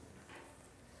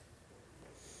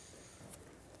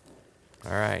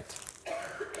All right.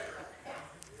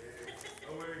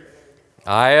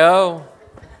 I-O.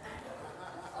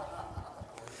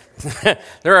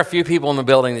 There are a few people in the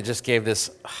building that just gave this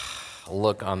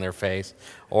look on their face,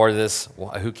 or this,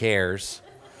 who cares?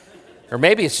 Or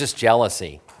maybe it's just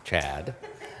jealousy, Chad.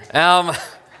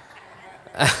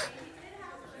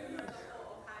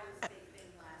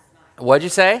 What'd you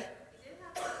say?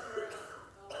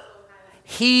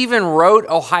 He even wrote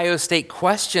Ohio State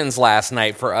questions last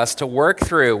night for us to work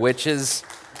through, which is,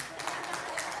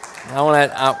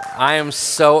 I am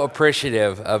so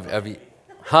appreciative of you.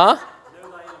 Huh?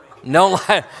 No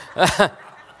lie.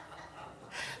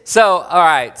 So, all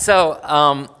right.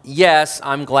 So, yes,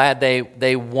 I'm glad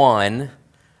they won,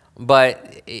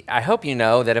 but I hope you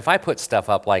know that if I put stuff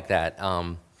up like that,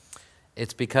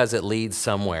 it's because it leads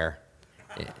somewhere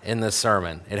in the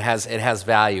sermon. It has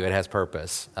value. It has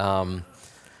purpose.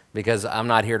 Because I'm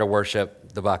not here to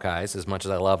worship the Buckeyes as much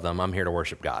as I love them. I'm here to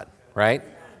worship God, right?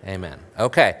 Amen.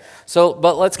 Okay. So,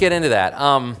 but let's get into that.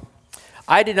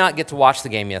 I did not get to watch the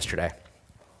game yesterday.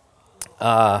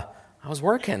 I was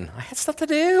working. I had stuff to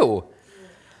do.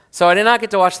 So I did not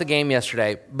get to watch the game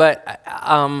yesterday, but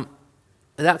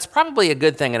that's probably a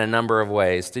good thing in a number of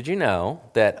ways. Did you know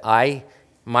that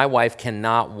my wife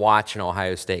cannot watch an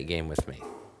Ohio State game with me?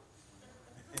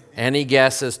 Any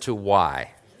guess as to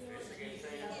why?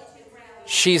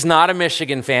 She's not a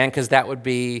Michigan fan because that would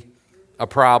be a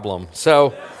problem.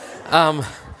 So, I'm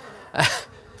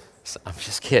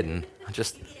just kidding.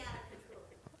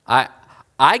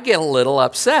 I get a little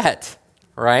upset,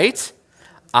 right?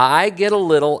 I get a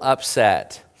little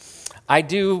upset. I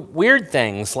do weird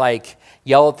things like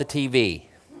yell at the TV,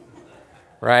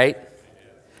 right?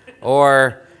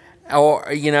 Or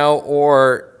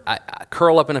I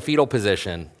curl up in a fetal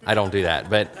position. I don't do that,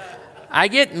 but I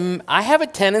have a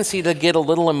tendency to get a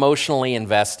little emotionally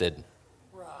invested.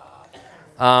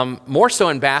 More so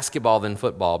in basketball than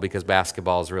football, because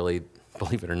basketball is really,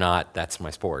 believe it or not, that's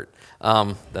my sport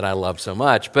that I love so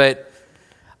much. But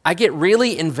I get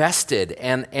really invested,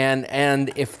 and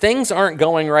if things aren't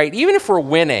going right, even if we're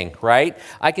winning, right?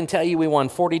 I can tell you we won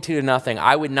 42-0.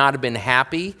 I would not have been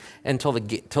happy until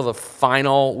the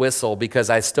final whistle, because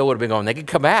I still would have been going, they could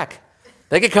come back.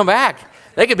 They could come back.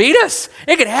 They could beat us.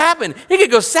 It could happen. It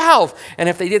could go south. And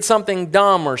if they did something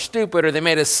dumb or stupid, or they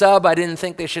made a sub I didn't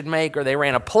think they should make, or they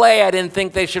ran a play I didn't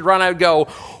think they should run, I would go,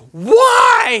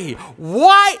 why?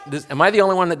 Why? Am I the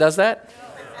only one that does that?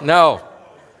 No.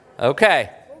 Okay.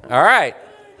 All right.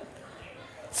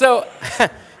 So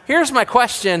here's my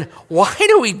question. Why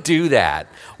do we do that?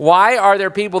 Why are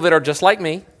there people that are just like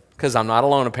me, because I'm not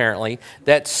alone apparently,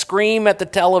 that scream at the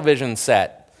television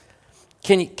set?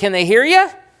 Can they hear you?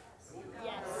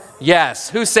 Yes.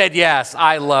 Who said yes?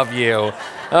 I love you.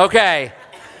 Okay.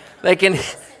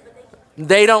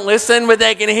 They don't listen, but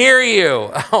they can hear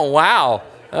you. Oh, wow.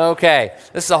 Okay.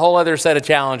 This is a whole other set of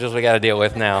challenges we got to deal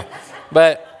with now.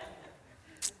 But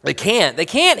they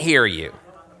can't hear you.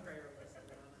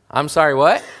 I'm sorry,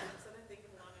 what?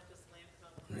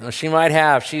 No, she might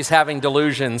have. She's having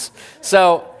delusions.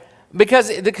 So, because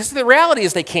the reality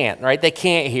is they can't, right? They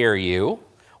can't hear you.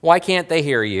 Why can't they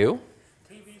hear you?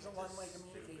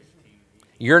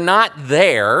 You're not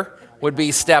there would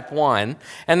be step one.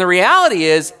 And the reality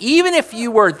is, even if you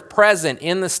were present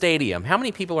in the stadium, how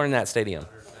many people are in that stadium?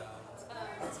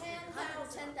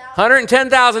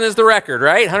 110,000 is the record,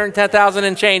 right? 110,000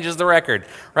 and change is the record,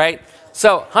 right?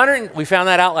 So we found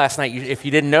that out last night. If you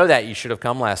didn't know that, you should have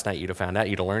come last night. You'd have found out.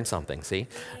 You'd have learned something, see?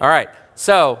 All right.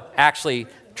 So actually,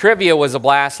 trivia was a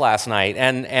blast last night,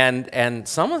 and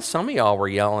some of y'all were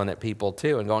yelling at people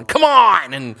too and going, "Come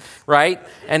on!" and right.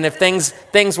 And if things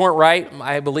weren't right,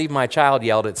 I believe my child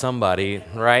yelled at somebody,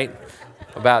 right,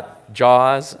 about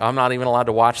Jaws. I'm not even allowed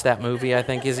to watch that movie, I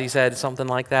think, as he said, something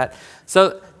like that.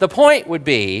 So the point would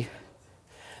be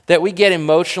that we get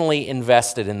emotionally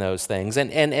invested in those things,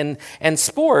 and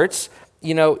sports.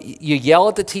 You know, you yell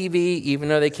at the TV even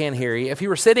though they can't hear you. If you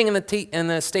were sitting in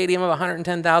the stadium of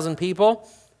 110,000 people,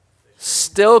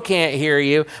 still can't hear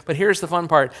you. But here's the fun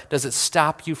part. Does it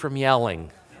stop you from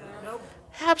yelling? Nope.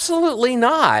 Absolutely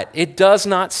not. It does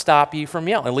not stop you from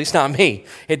yelling. At least not me.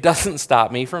 It doesn't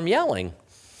stop me from yelling.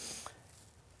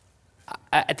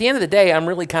 At the end of the day, I'm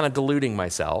really kind of deluding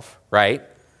myself, right?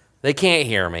 They can't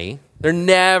hear me. They're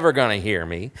never going to hear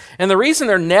me. And the reason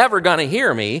they're never going to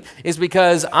hear me is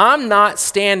because I'm not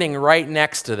standing right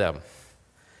next to them,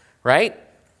 right?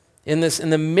 In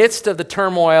the midst of the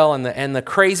turmoil and the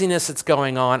craziness that's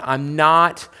going on, I'm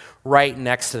not right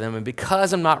next to them. And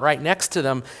because I'm not right next to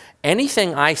them,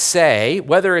 anything I say,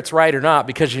 whether it's right or not,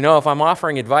 because you know if I'm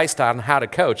offering advice on how to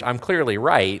coach, I'm clearly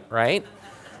right? Right?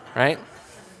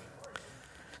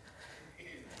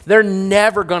 they're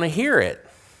never going to hear it.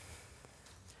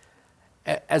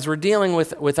 As we're dealing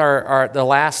with the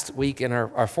last week in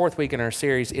our fourth week in our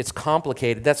series, it's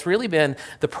complicated. That's really been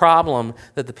the problem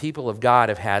that the people of God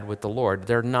have had with the Lord.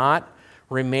 They're not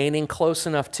remaining close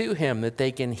enough to him that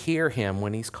they can hear him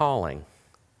when he's calling.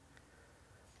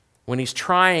 When he's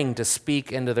trying to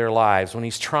speak into their lives, when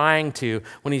he's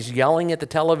yelling at the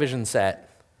television set,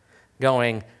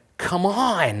 going, come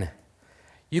on,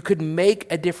 you could make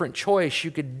a different choice. You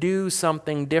could do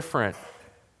something different.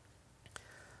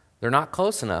 They're not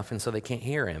close enough, and so they can't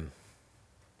hear him.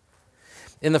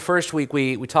 In the first week,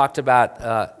 we talked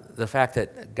about the fact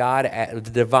that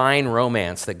the divine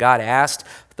romance, that God asked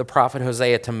the prophet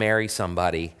Hosea to marry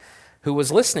somebody who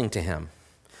was listening to him,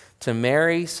 to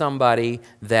marry somebody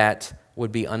that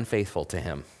would be unfaithful to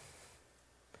him.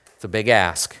 It's a big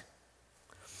ask.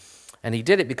 And he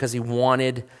did it because he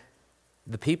wanted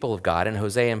the people of God, and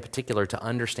Hosea in particular, to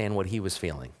understand what he was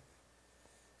feeling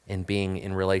in being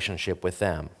in relationship with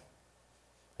them.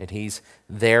 And he's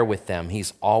there with them.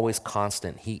 He's always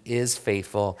constant. He is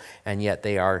faithful, and yet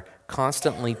they are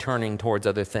constantly turning towards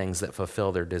other things that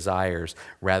fulfill their desires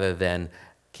rather than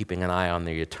keeping an eye on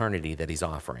the eternity that he's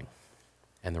offering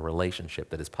and the relationship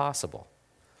that is possible.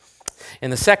 In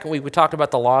the second week, we talked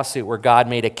about the lawsuit where God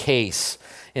made a case.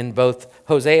 In both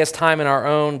Hosea's time and our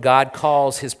own, God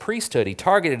calls his priesthood, he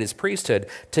targeted his priesthood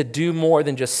to do more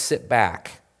than just sit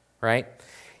back, right?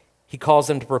 He calls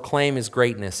them to proclaim his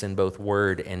greatness in both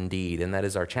word and deed, and that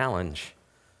is our challenge.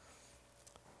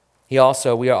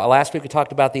 Last week we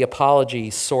talked about the apology,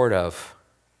 sort of,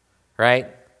 right?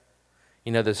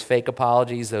 You know, those fake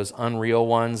apologies, those unreal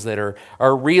ones that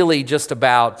are really just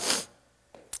about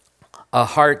a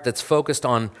heart that's focused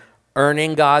on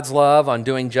earning God's love, on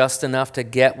doing just enough to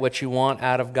get what you want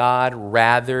out of God,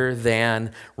 rather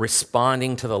than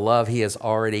responding to the love he has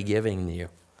already given you.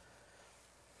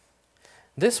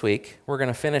 This week, we're going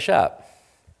to finish up.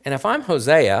 And if I'm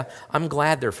Hosea, I'm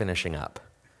glad they're finishing up.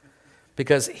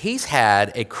 Because he's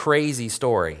had a crazy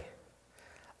story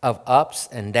of ups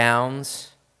and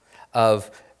downs,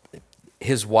 of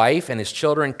his wife and his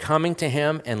children coming to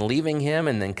him and leaving him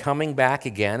and then coming back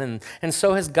again. And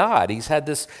so has God. He's had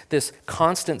this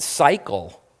constant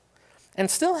cycle,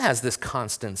 and still has this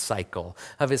constant cycle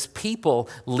of his people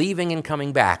leaving and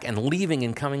coming back and leaving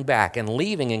and coming back and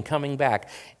leaving and coming back.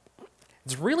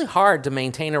 It's really hard to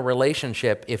maintain a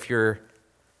relationship if you're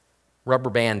rubber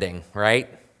banding, right?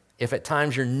 If at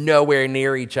times you're nowhere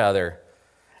near each other,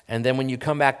 and then when you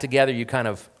come back together, you kind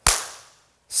of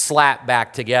slap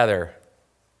back together.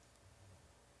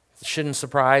 It shouldn't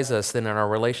surprise us then in our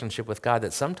relationship with God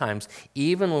that sometimes,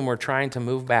 even when we're trying to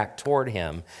move back toward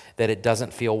him, that it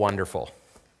doesn't feel wonderful,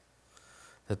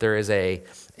 that there is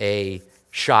a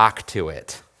shock to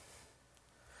it.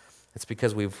 It's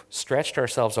because we've stretched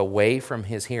ourselves away from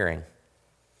his hearing,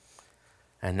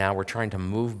 and now we're trying to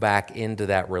move back into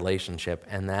that relationship,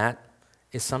 and that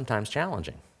is sometimes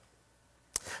challenging.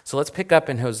 So let's pick up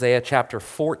in Hosea chapter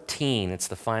 14. It's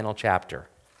the final chapter.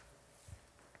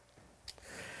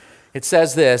 It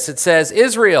says this. It says,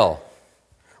 Israel,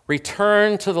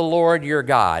 return to the Lord your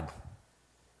God.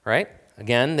 Right?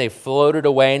 Again, they floated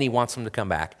away, and he wants them to come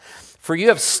back. For you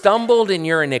have stumbled in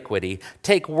your iniquity.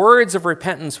 Take words of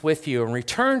repentance with you and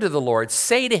return to the Lord.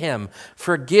 Say to him,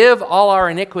 forgive all our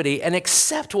iniquity and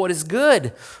accept what is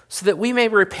good, so that we may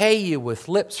repay you with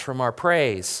lips from our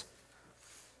praise.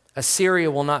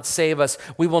 Assyria will not save us.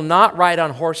 We will not ride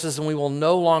on horses, and we will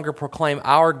no longer proclaim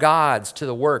our gods to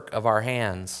the work of our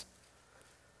hands.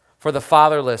 For the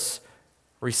fatherless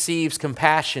receives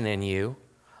compassion in you.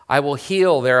 I will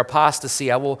heal their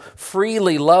apostasy. I will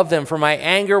freely love them, for my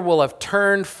anger will have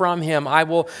turned from him. I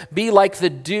will be like the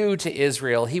dew to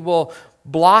Israel. He will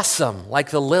blossom like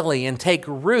the lily and take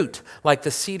root like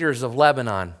the cedars of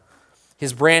Lebanon.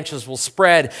 His branches will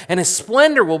spread, and his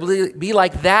splendor will be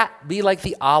like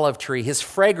the olive tree, his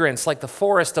fragrance like the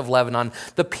forest of Lebanon.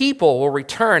 The people will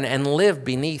return and live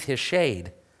beneath his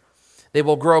shade. They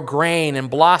will grow grain and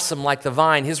blossom like the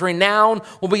vine. His renown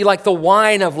will be like the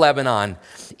wine of Lebanon.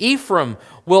 Ephraim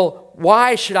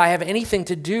why should I have anything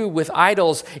to do with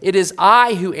idols? It is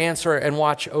I who answer and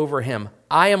watch over him.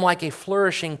 I am like a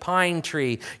flourishing pine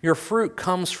tree. Your fruit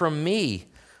comes from me.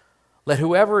 Let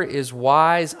whoever is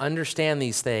wise understand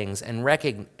these things and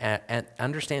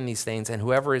understand these things, and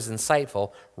whoever is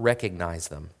insightful recognize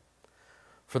them.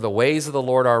 For the ways of the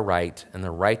Lord are right, and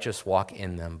the righteous walk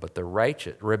in them, but the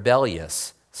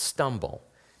rebellious stumble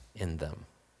in them.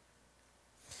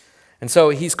 And so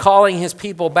he's calling his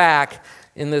people back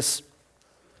in this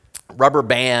rubber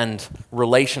band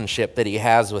relationship that he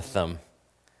has with them.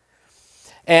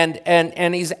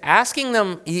 And he's asking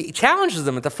them, he challenges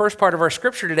them at the first part of our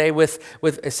scripture today with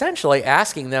essentially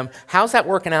asking them, how's that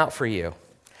working out for you?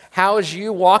 How is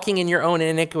you walking in your own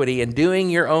iniquity and doing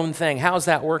your own thing? How's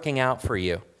that working out for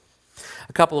you?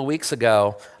 A couple of weeks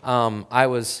ago, I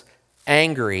was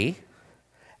angry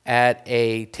at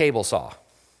a table saw.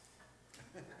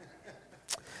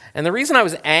 And the reason I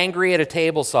was angry at a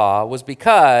table saw was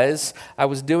because I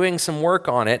was doing some work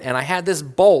on it, and I had this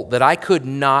bolt that I could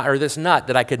not, or this nut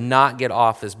that I could not get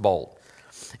off this bolt.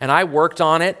 And I worked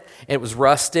on it, it was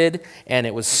rusted, and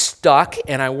it was stuck,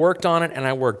 and I worked on it, and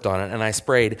I worked on it, and I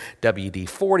sprayed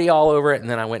WD-40 all over it, and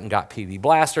then I went and got PB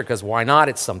Blaster, because why not?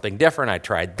 It's something different. I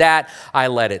tried that. I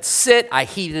let it sit. I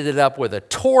heated it up with a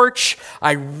torch.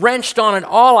 I wrenched on it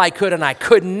all I could, and I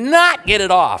could not get it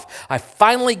off. I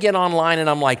finally get online, and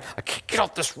I'm like, I can't get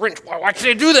off this wrench. Why can't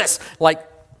I do this? Like,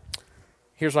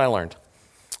 here's what I learned.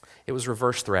 It was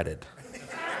reverse threaded.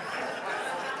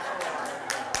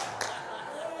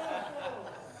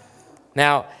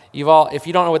 Now, if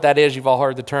you don't know what that is, you've all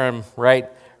heard the term, right?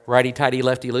 Righty-tighty,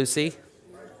 lefty-loosey.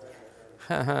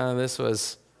 This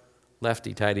was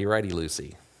lefty-tighty,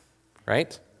 righty-loosey,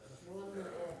 right?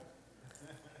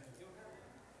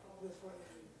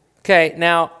 Okay,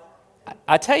 now,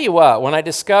 I tell you what, when I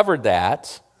discovered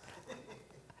that,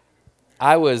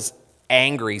 I was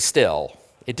angry still.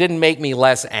 It didn't make me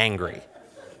less angry,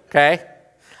 okay?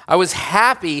 I was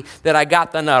happy that I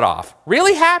got the nut off.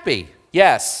 Really happy,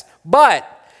 yes. But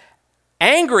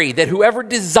angry that whoever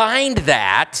designed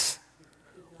that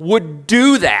would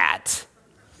do that,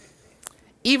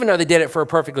 even though they did it for a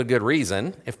perfectly good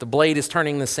reason. If the blade is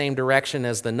turning the same direction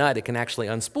as the nut, it can actually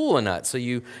unspool a nut. So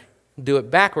you do it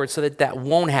backwards so that that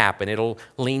won't happen. It'll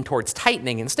lean towards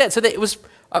tightening instead. So that it was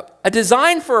a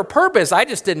design for a purpose. I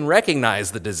just didn't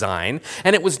recognize the design,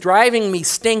 and it was driving me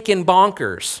stinking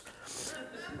bonkers.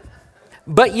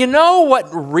 But you know what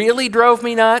really drove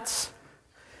me nuts?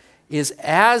 Is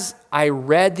as I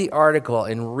read the article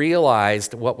and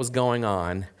realized what was going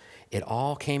on, it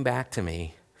all came back to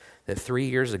me that 3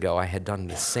 years ago I had done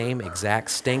the same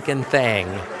exact stinking thing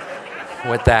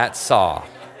with that saw.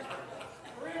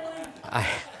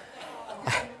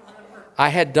 I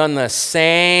had done the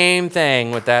same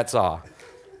thing with that saw.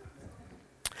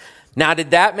 Now,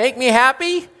 did that make me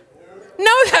happy?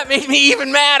 No, that made me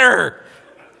even madder.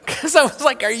 Because I was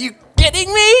like, are you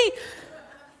kidding me?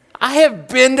 I have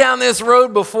been down this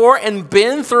road before and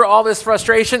been through all this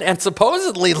frustration and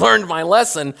supposedly learned my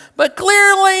lesson, but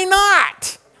clearly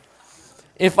not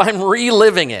if I'm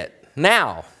reliving it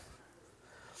now.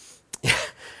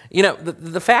 You know,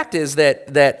 the fact is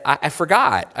that I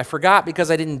forgot. I forgot because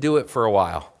I didn't do it for a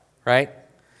while, right?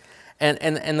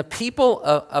 And the people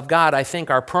of God, I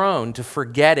think, are prone to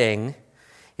forgetting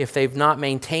if they've not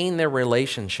maintained their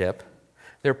relationship.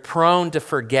 They're prone to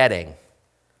forgetting.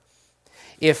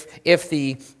 If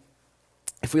we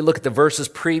look at the verses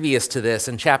previous to this,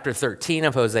 in chapter 13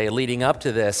 of Hosea, leading up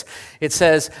to this, it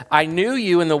says, I knew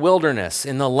you in the wilderness,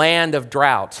 in the land of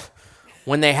drought.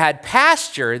 When they had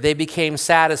pasture, they became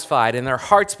satisfied, and their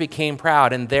hearts became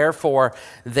proud, and therefore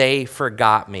they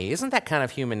forgot me. Isn't that kind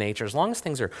of human nature? As long as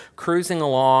things are cruising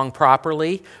along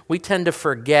properly, we tend to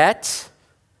forget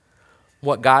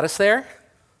what got us there,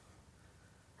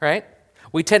 right?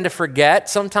 We tend to forget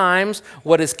sometimes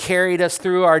what has carried us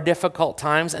through our difficult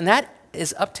times, and that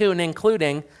is up to and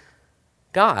including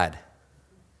God.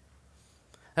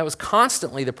 That was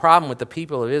constantly the problem with the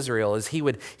people of Israel, is he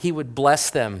would bless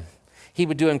them. He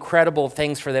would do incredible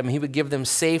things for them. He would give them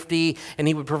safety, and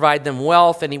he would provide them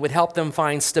wealth, and he would help them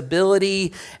find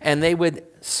stability, and they would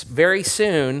very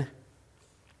soon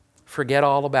forget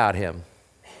all about him.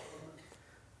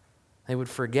 They would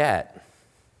forget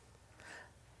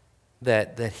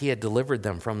that he had delivered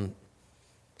them from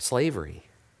slavery,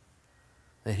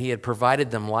 that he had provided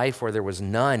them life where there was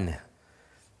none,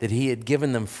 that he had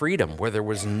given them freedom where there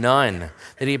was none,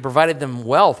 that he had provided them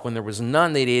wealth when there was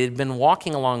none, that he had been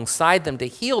walking alongside them to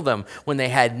heal them when they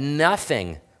had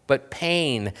nothing but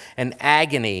pain and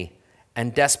agony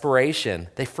and desperation.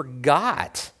 They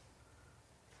forgot.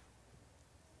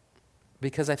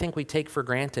 Because I think we take for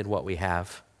granted what we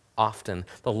have often.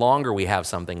 The longer we have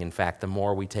something, in fact, the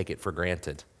more we take it for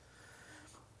granted.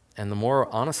 And the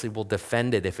more, honestly, we'll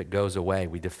defend it if it goes away.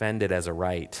 We defend it as a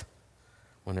right.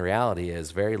 When the reality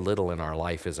is, very little in our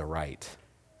life is a right.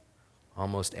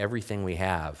 Almost everything we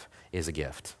have is a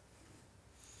gift.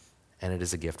 And it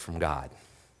is a gift from God.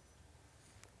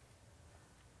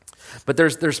 But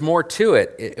there's more to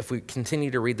it if we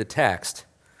continue to read the text.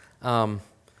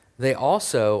 They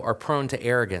also are prone to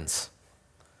arrogance.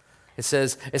 It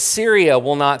says, Assyria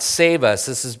will not save us.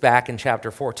 This is back in chapter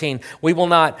 14. We will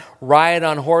not ride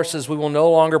on horses. We will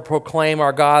no longer proclaim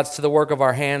our gods to the work of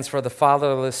our hands, for the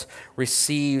fatherless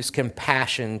receives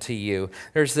compassion to you.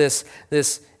 There's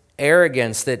this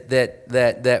arrogance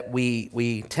that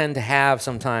we tend to have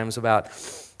sometimes about,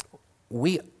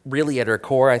 we really at our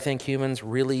core, I think humans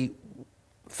really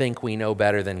think we know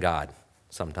better than God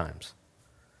sometimes.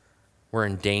 We're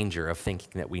in danger of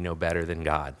thinking that we know better than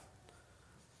God.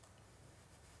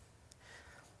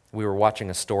 We were watching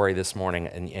a story this morning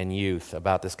in youth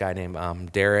about this guy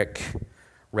named Derek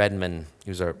Redmond.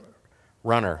 He was a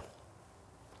runner.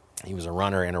 He was a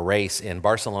runner in a race in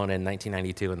Barcelona in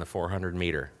 1992 in the 400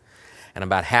 meter. And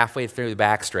about halfway through the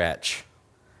backstretch,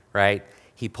 right,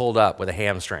 he pulled up with a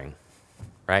hamstring,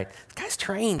 right? The guy's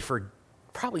trained for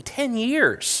probably 10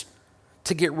 years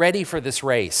to get ready for this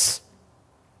race.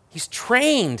 He's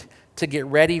trained to get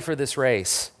ready for this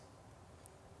race.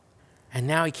 And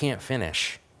now he can't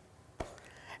finish.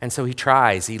 And so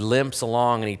he limps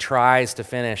along and he tries to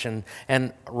finish.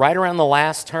 And right around the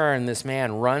last turn, this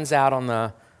man runs out on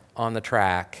the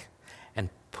track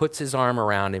and puts his arm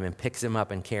around him and picks him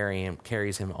up and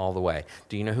carries him all the way.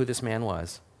 Do you know who this man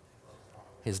was?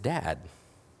 His dad.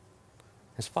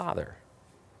 His father.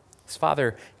 His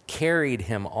father carried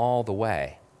him all the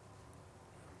way.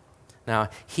 Now,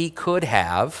 he could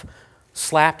have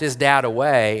slapped his dad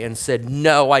away and said,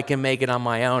 no, I can make it on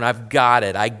my own. I've got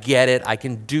it. I get it. I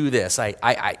can do this.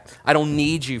 I don't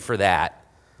need you for that.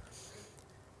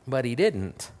 But he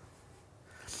didn't.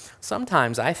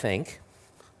 Sometimes I think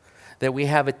that we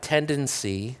have a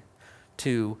tendency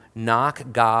to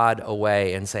knock God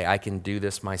away and say, I can do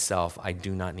this myself. I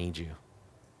do not need you.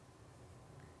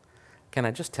 Can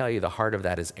I just tell you, the heart of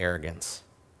that is arrogance.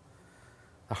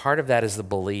 The heart of that is the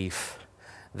belief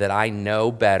that I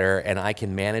know better and I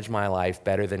can manage my life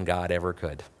better than God ever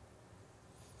could.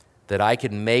 That I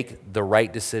can make the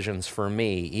right decisions for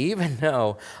me, even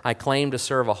though I claim to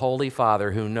serve a holy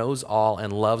Father who knows all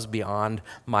and loves beyond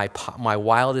my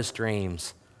wildest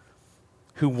dreams,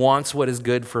 who wants what is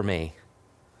good for me.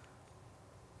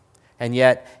 And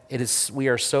yet, we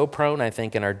are so prone, I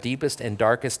think, in our deepest and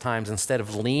darkest times, instead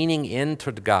of leaning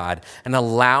into God and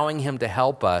allowing him to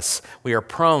help us, we are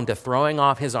prone to throwing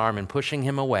off his arm and pushing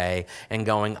him away and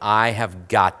going, I have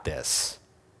got this.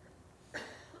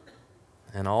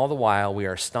 And all the while, we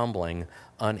are stumbling,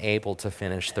 unable to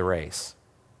finish the race.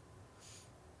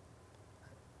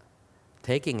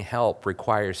 Taking help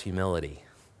requires humility.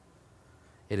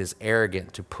 It is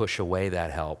arrogant to push away that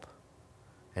help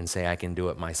and say, I can do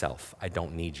it myself. I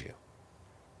don't need you.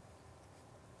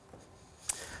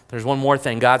 There's one more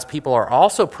thing. God's people are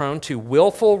also prone to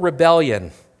willful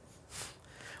rebellion.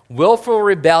 Willful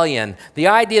rebellion. The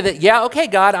idea that, yeah, okay,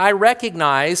 God, I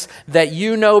recognize that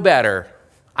you know better.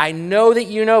 I know that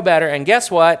you know better, and guess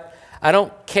what? I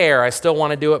don't care. I still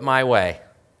want to do it my way.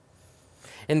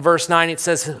 In verse 9, it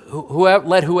says,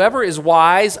 let whoever is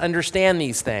wise understand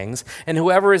these things, and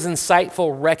whoever is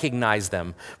insightful recognize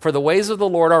them. For the ways of the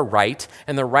Lord are right,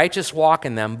 and the righteous walk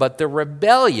in them, but the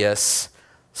rebellious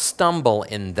stumble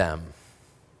in them.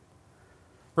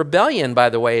 Rebellion, by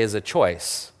the way, is a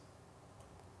choice,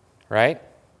 right?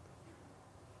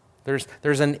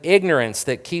 There's an ignorance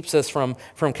that keeps us from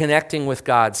connecting with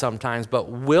God sometimes, but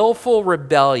willful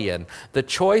rebellion, the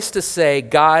choice to say,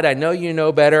 God, I know you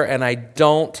know better, and I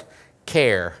don't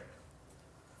care.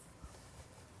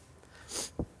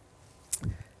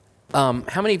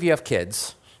 How many of you have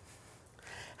kids?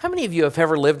 How many of you have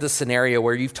ever lived a scenario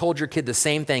where you've told your kid the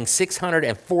same thing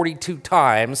 642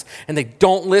 times and they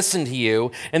don't listen to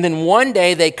you, and then one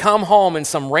day they come home and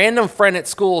some random friend at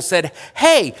school said,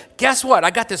 hey, guess what? I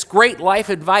got this great life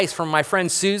advice from my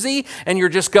friend Susie, and you're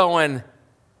just going,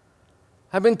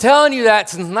 I've been telling you that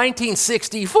since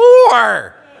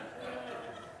 1964.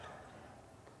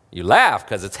 You laugh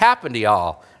because it's happened to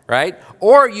y'all, right?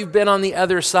 Or you've been on the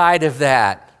other side of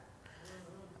that.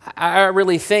 I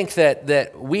really think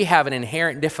that we have an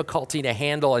inherent difficulty to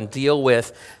handle and deal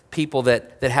with people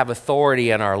that have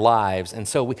authority in our lives. And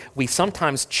so we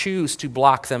sometimes choose to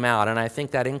block them out, and I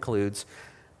think that includes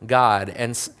God.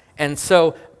 And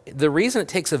so the reason it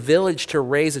takes a village to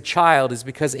raise a child is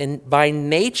because by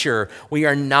nature, we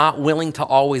are not willing to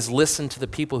always listen to the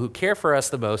people who care for us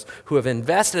the most, who have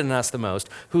invested in us the most,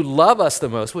 who love us the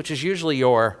most, which is usually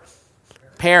your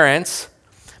parents.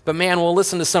 But man, we'll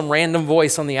listen to some random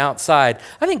voice on the outside.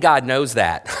 I think God knows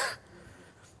that.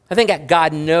 I think that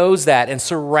God knows that and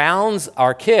surrounds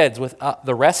our kids with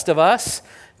the rest of us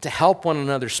to help one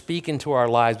another speak into our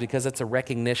lives, because it's a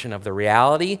recognition of the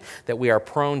reality that we are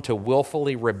prone to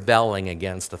willfully rebelling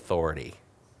against authority.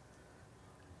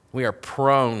 We are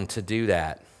prone to do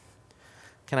that.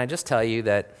 Can I just tell you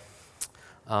that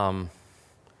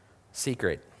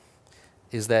secret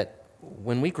is that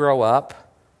when we grow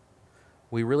up,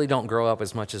 we really don't grow up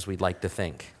as much as we'd like to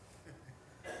think.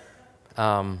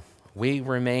 We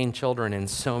remain children in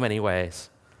so many ways.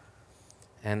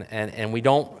 And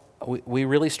we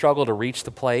really struggle to reach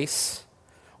the place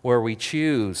where we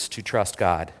choose to trust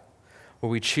God, where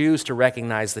we choose to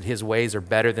recognize that his ways are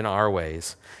better than our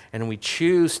ways, and we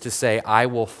choose to say, I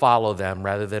will follow them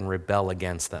rather than rebel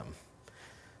against them.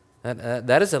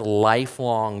 That is a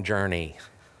lifelong journey.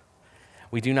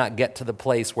 We do not get to the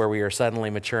place where we are suddenly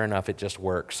mature enough it just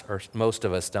works, or most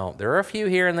of us don't. There are a few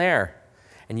here and there,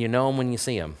 and you know them when you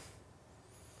see them.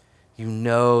 You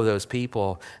know those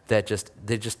people that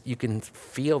you can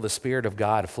feel the Spirit of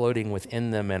God floating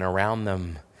within them and around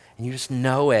them, and you just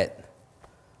know it.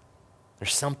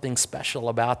 There's something special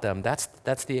about them.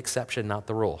 That's the exception, not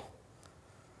the rule.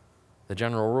 The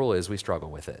general rule is we struggle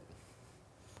with it.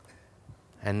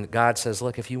 And God says,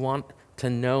 look, if you want to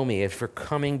know me, if you're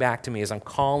coming back to me, as I'm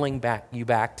calling you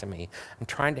back to me, I'm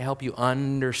trying to help you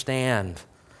understand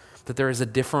that there is a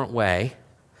different way.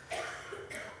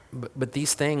 But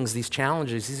these things, these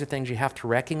challenges, these are things you have to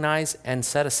recognize and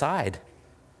set aside,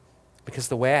 because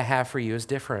the way I have for you is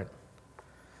different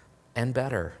and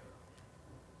better.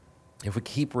 If we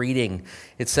keep reading,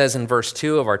 it says in verse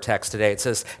 2 of our text today, it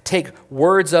says, take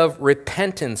words of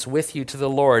repentance with you to the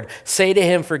Lord. Say to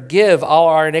him, forgive all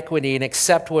our iniquity and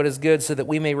accept what is good, so that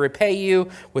we may repay you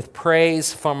with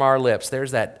praise from our lips. There's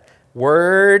that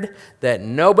word that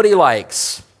nobody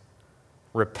likes,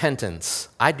 repentance.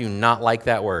 I do not like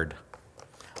that word.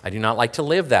 I do not like to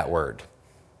live that word.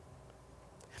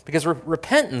 Because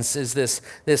repentance is this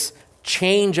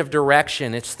change of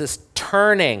direction. It's this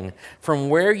turning from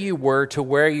where you were to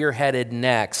where you're headed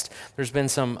next. There's been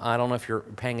some, I don't know if you're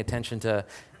paying attention to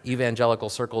evangelical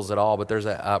circles at all, but there's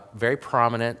a very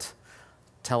prominent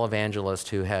televangelist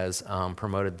who has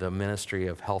promoted the ministry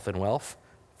of health and wealth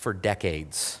for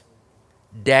decades,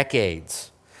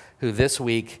 who this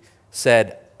week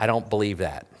said, I don't believe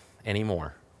that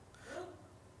anymore.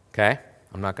 Okay?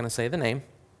 I'm not going to say the name.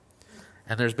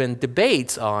 And there's been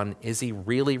debates on, is he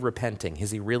really repenting?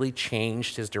 Has he really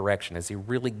changed his direction? Has he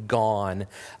really gone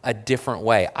a different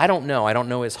way? I don't know. I don't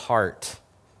know his heart.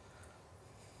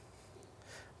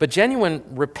 But genuine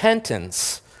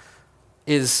repentance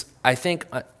is, I think,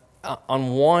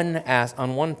 from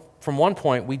one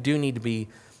point, we do need to be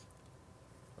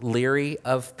leery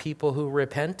of people who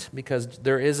repent, because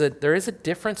there is a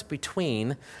difference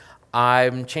between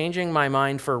I'm changing my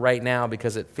mind for right now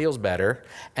because it feels better,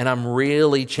 and I'm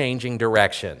really changing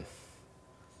direction.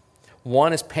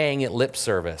 One is paying it lip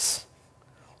service.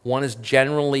 One is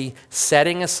generally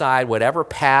setting aside whatever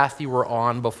path you were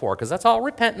on before, because that's all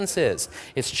repentance is.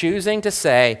 It's choosing to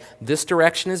say, this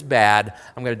direction is bad,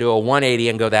 I'm going to do a 180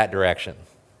 and go that direction.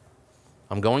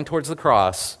 I'm going towards the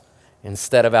cross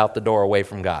instead of out the door away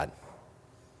from God.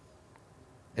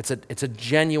 It's a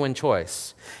genuine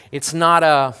choice. It's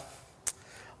not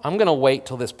I'm going to wait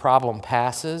till this problem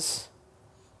passes,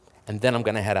 and then I'm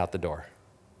going to head out the door.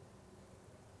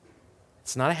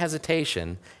 It's not a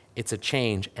hesitation. It's a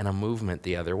change and a movement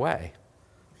the other way.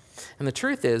 And the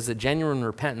truth is that genuine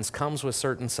repentance comes with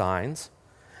certain signs.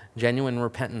 Genuine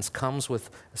repentance comes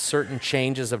with certain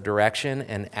changes of direction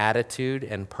and attitude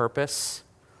and purpose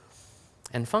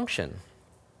and function.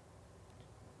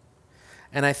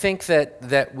 And I think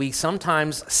that we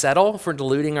sometimes settle for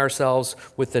deluding ourselves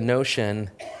with the notion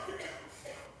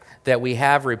that we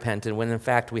have repented, when in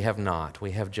fact we have not.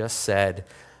 We have just said,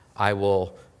 I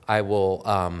will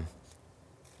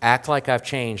act like I've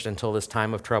changed until this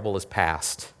time of trouble is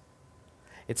past.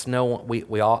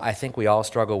 I think we all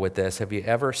struggle with this. Have you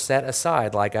ever set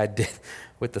aside, like I did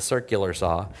with the circular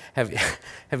saw? Have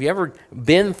you ever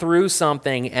been through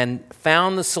something and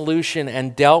found the solution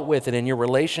and dealt with it in your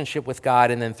relationship with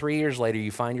God, and then 3 years later you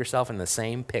find yourself in the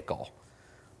same pickle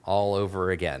all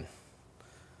over again?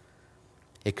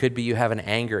 It could be you have an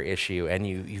anger issue and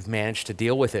you've managed to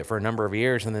deal with it for a number of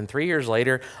years, and then 3 years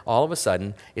later, all of a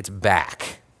sudden, it's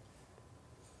back.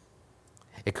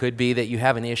 It could be that you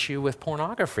have an issue with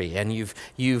pornography and you've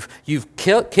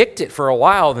kicked it for a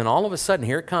while, then all of a sudden,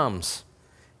 here it comes.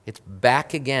 It's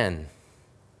back again.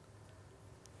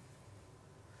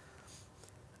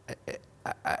 It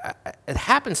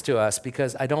happens to us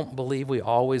because I don't believe we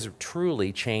always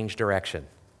truly change direction.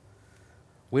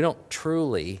 We don't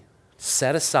truly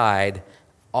set aside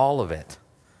all of it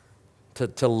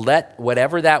to let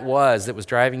whatever that was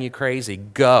driving you crazy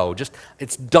go. Just,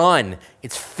 it's done.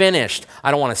 It's finished.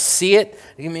 I don't want to see it.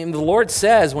 I mean, the Lord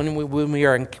says when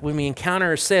we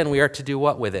encounter sin, we are to do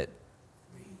what with it?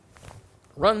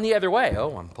 Run the other way.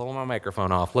 Oh, I'm pulling my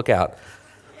microphone off. Look out.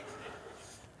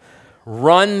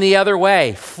 Run the other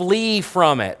way. Flee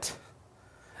from it.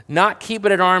 Not keep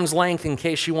it at arm's length in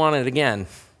case you want it again.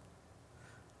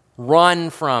 Run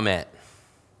from it.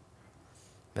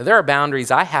 Now, there are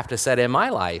boundaries I have to set in my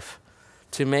life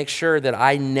to make sure that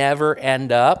I never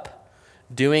end up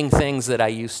doing things that I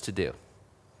used to do,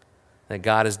 that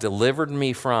God has delivered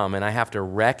me from, and I have to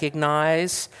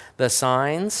recognize the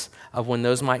signs of when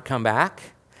those might come back,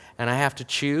 and I have to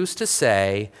choose to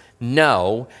say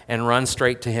no and run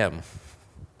straight to Him.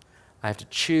 I have to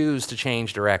choose to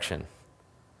change direction.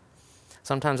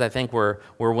 Sometimes I think we're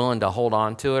willing to hold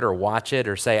on to it or watch it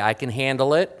or say, I can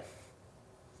handle it.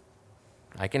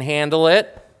 I can handle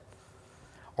it.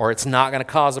 Or it's not going to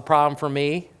cause a problem for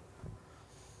me.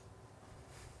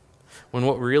 When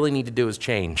what we really need to do is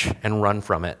change and run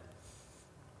from it.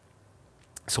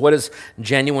 So what does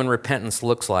genuine repentance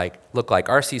look like?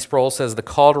 R.C. Sproul says the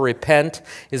call to repent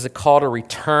is a call to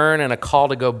return and a call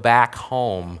to go back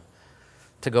home.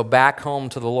 To go back home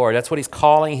to the Lord. That's what he's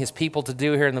calling his people to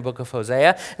do here in the book of Hosea.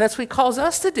 And that's what he calls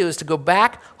us to do, is to go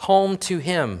back home to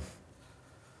him.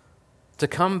 To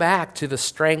come back to the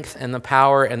strength and the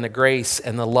power and the grace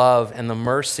and the love and the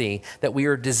mercy that we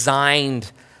are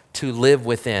designed to live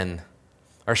within.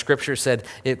 Our scripture said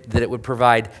that it would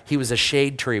provide, he was a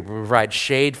shade tree, would provide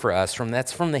shade for us.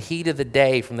 That's from the heat of the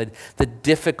day, from the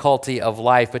difficulty of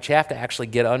life. But you have to actually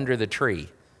get under the tree.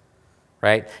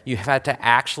 Right? You have to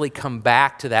actually come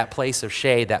back to that place of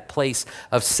shade, that place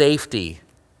of safety,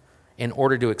 in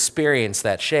order to experience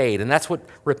that shade. And that's what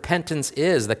repentance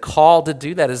is. The call to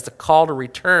do that is the call to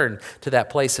return to that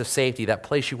place of safety, that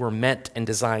place you were meant and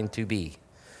designed to be.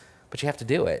 But you have to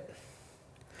do it.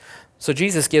 So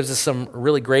Jesus gives us some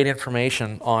really great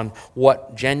information on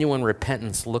what genuine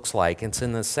repentance looks like. It's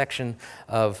in the section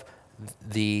of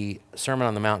the Sermon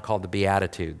on the Mount called the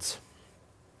Beatitudes.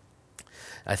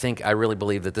 I really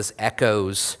believe that this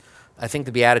echoes, I think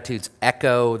the Beatitudes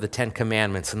echo the Ten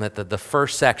Commandments, and that the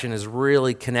first section is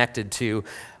really connected to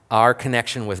our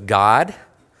connection with God,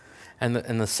 and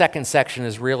the second section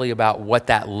is really about what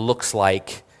that looks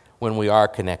like when we are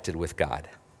connected with God.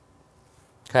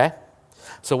 Okay?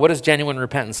 So what does genuine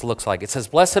repentance look like? It says,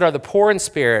 blessed are the poor in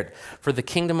spirit, for the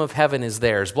kingdom of heaven is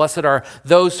theirs. Blessed are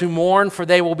those who mourn, for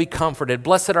they will be comforted.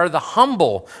 Blessed are the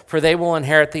humble, for they will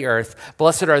inherit the earth.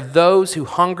 Blessed are those who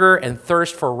hunger and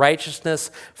thirst for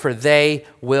righteousness, for they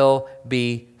will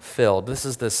be filled. This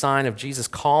is the sign of Jesus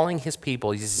calling his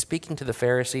people. He's speaking to the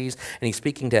Pharisees, and he's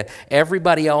speaking to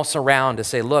everybody else around to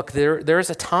say, look, there's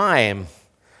a time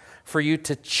for you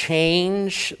to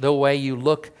change the way you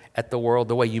look at the world,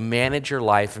 the way you manage your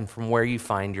life, and from where you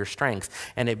find your strength.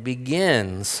 And it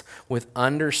begins with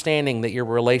understanding that your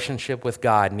relationship with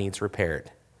God needs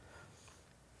repaired.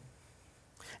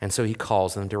 And so he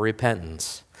calls them to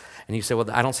repentance. And you say,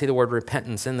 well, I don't see the word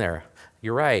repentance in there.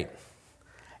 You're right.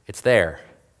 It's there.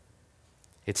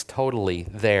 It's totally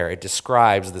there. It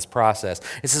describes this process.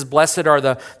 It says, blessed are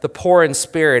the poor in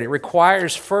spirit. It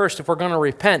requires first, if we're going to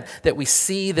repent, that we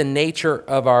see the nature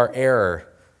of our error.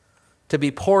 To be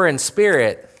poor in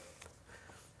spirit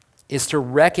is to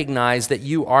recognize that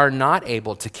you are not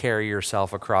able to carry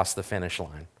yourself across the finish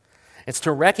line. It's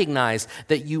to recognize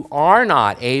that you are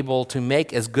not able to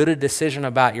make as good a decision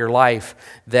about your life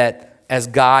as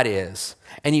God is.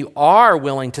 And you are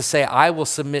willing to say, I will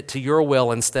submit to your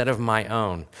will instead of my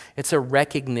own. It's a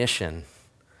recognition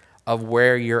of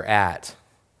where you're at.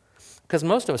 Because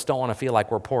most of us don't want to feel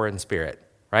like we're poor in spirit,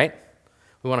 right?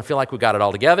 We want to feel like we got it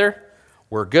all together.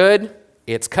 We're good.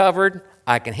 It's covered.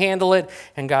 I can handle it.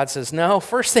 And God says, no,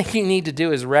 first thing you need to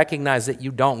do is recognize that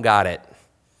you don't got it.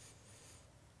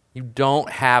 You don't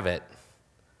have it.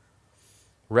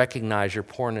 Recognize your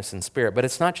poorness in spirit. But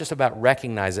it's not just about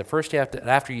recognize it. First, you have to,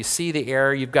 after you see the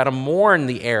error, you've got to mourn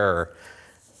the error.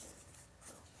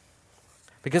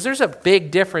 Because there's a big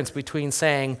difference between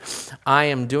saying, I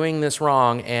am doing this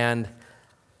wrong, and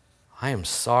I am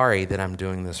sorry that I'm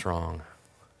doing this wrong.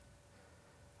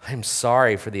 I'm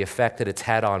sorry for the effect that it's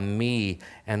had on me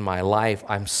and my life.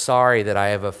 I'm sorry that I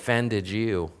have offended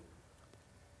you.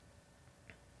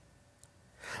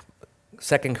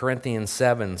 2 Corinthians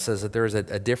 7 says that there's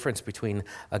a difference between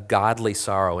a godly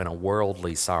sorrow and a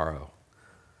worldly sorrow.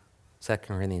 2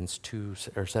 Corinthians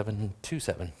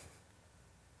 2:7.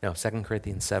 No, 2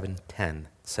 Corinthians 7:10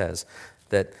 says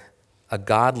that a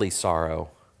godly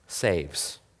sorrow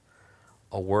saves.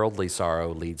 A worldly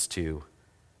sorrow leads to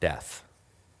death.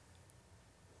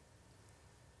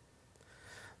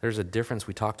 There's a difference.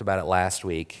 We talked about it last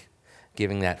week,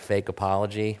 giving that fake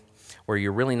apology, where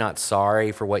you're really not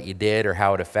sorry for what you did or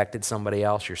how it affected somebody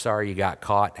else. You're sorry you got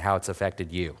caught, how it's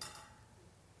affected you.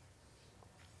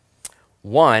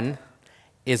 One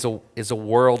is a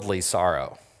worldly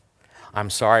sorrow. I'm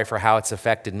sorry for how it's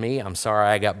affected me. I'm sorry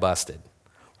I got busted.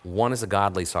 One is a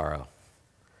godly sorrow.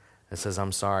 It says,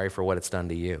 I'm sorry for what it's done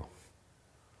to you.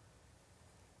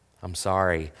 I'm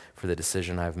sorry for the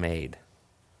decision I've made.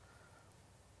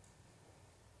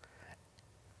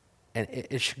 And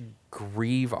it should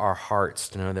grieve our hearts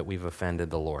to know that we've offended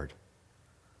the Lord.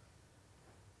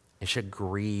 It should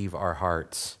grieve our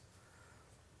hearts.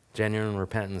 Genuine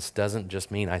repentance doesn't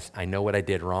just mean I know what I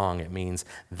did wrong. It means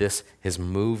this has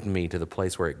moved me to the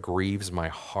place where it grieves my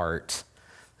heart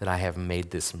that I have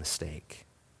made this mistake,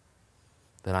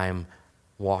 that I am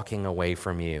walking away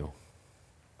from you.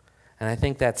 And I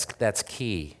think that's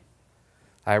key.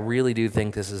 I really do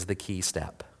think this is the key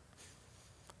step.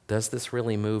 Does this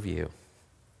really move you?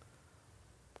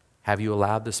 Have you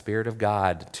allowed the Spirit of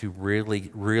God to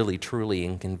really, really,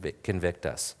 truly convict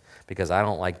us? Because I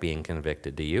don't like being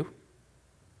convicted. Do you?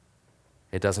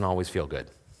 It doesn't always feel good.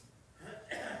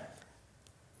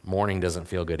 Mourning doesn't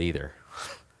feel good either.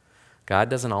 God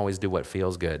doesn't always do what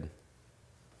feels good.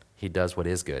 He does what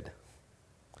is good.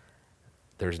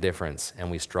 There's difference,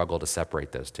 and we struggle to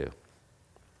separate those two.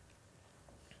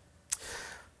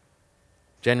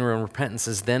 Genuine repentance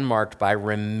is then marked by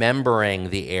remembering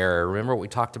the error. Remember what we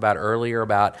talked about earlier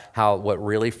about how what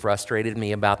really frustrated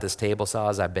me about this table saw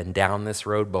is I've been down this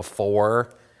road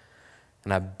before,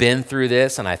 and I've been through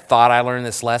this, and I thought I learned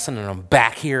this lesson, and I'm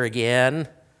back here again.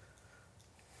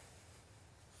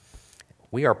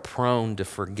 We are prone to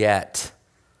forget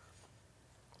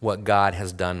what God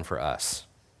has done for us.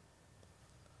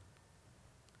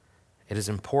 It is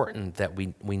important that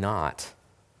we not.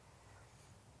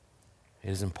 It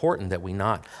is important that we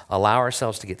not allow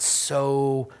ourselves to get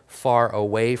so far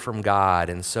away from God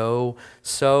and so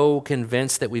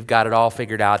convinced that we've got it all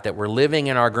figured out, that we're living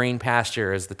in our green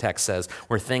pasture, as the text says,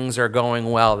 where things are going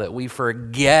well, that we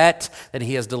forget that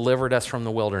He has delivered us from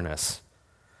the wilderness.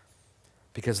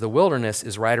 Because the wilderness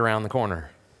is right around the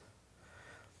corner.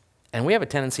 And we have a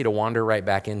tendency to wander right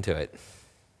back into it.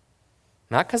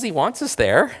 Not because He wants us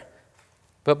there,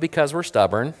 but because we're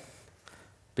stubborn,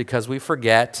 because we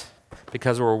forget,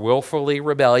 because we're willfully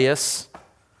rebellious,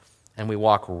 and we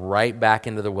walk right back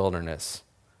into the wilderness.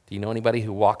 Do you know anybody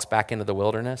who walks back into the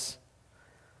wilderness?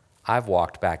 I've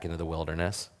walked back into the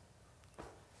wilderness.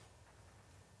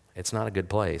 It's not a good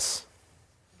place.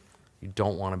 You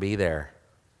don't want to be there.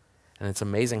 And it's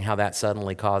amazing how that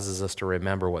suddenly causes us to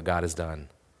remember what God has done.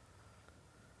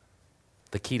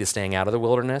 The key to staying out of the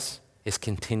wilderness is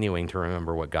continuing to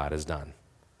remember what God has done.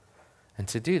 And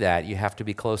to do that, you have to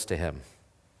be close to Him.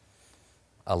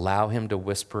 Allow Him to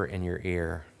whisper in your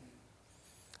ear.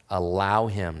 Allow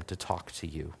Him to talk to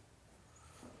you.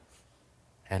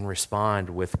 And respond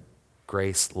with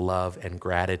grace, love, and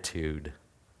gratitude.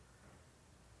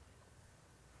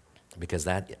 Because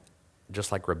that,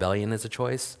 just like rebellion is a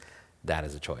choice, that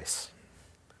is a choice.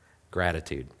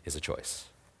 Gratitude is a choice.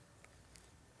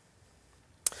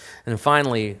 And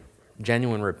finally,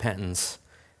 genuine repentance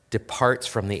departs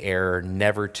from the error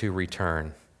never to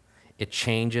return. It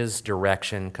changes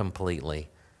direction completely.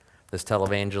 This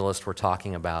televangelist we're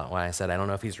talking about, when I said, I don't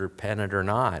know if he's repented or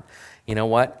not. You know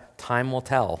what? Time will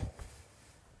tell.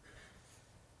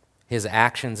 His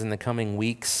actions in the coming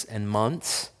weeks and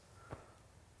months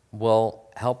will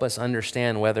help us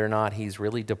understand whether or not he's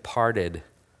really departed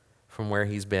from where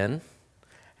he's been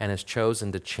and has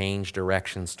chosen to change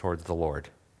directions towards the Lord.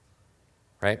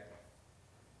 Right?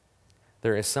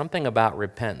 There is something about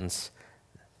repentance,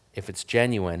 if it's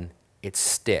genuine, it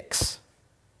sticks.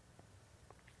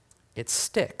 It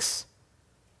sticks.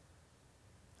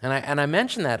 And I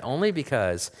mention that only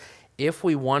because if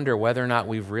we wonder whether or not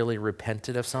we've really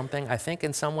repented of something, I think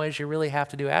in some ways you really have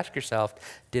to ask yourself,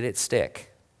 did it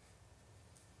stick?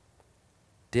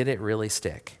 Did it really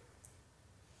stick?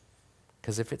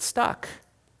 Because if it stuck,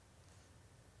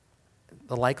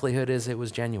 the likelihood is it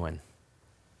was genuine.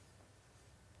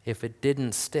 If it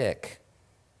didn't stick,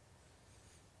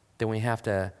 then we have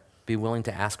to be willing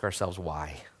to ask ourselves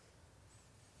why.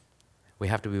 We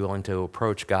have to be willing to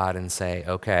approach God and say,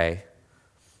 okay,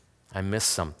 I missed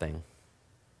something.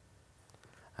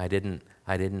 I didn't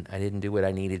do what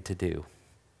I needed to do.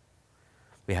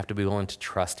 We have to be willing to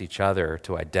trust each other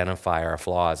to identify our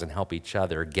flaws and help each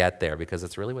other get there, because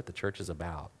it's really what the church is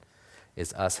about,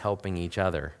 is us helping each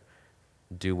other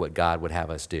do what God would have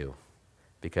us do.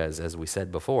 Because as we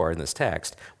said before in this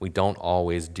text, we don't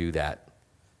always do that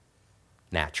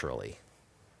naturally.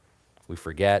 We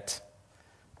forget,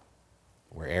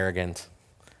 we're arrogant,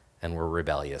 and we're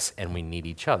rebellious, and we need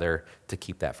each other to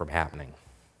keep that from happening.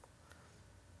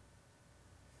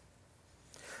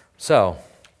 So,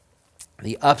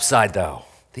 the upside though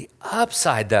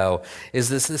is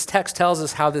this text tells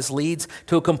us how this leads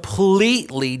to a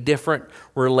completely different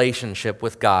relationship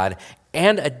with God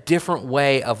and a different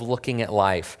way of looking at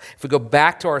life. If we go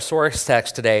back to our source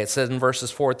text today, it says in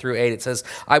verses 4-8, it says,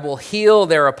 I will heal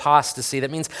their apostasy. That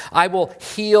means I will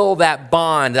heal that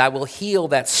bond. I will heal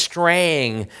that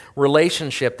straying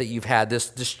relationship that you've had,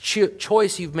 this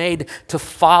choice you've made to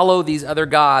follow these other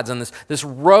gods and this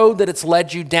road that it's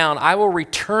led you down. I will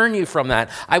return you from that.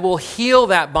 I will heal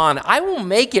that bond. I will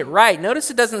make it right. Notice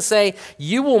it doesn't say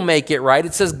you will make it right.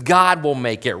 It says God will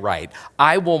make it right.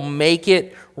 I will make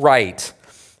it right.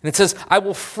 And it says, I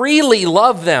will freely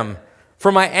love them,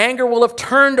 for my anger will have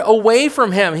turned away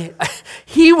from him.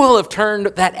 He will have turned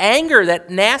that anger,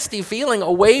 that nasty feeling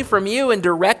away from you and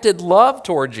directed love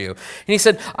towards you. And he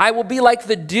said, I will be like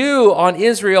the dew on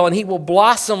Israel, and he will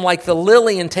blossom like the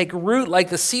lily and take root like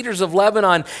the cedars of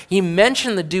Lebanon. He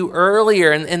mentioned the dew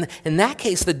earlier, and in that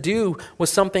case, the dew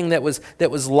was something that was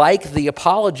like the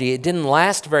apology. It didn't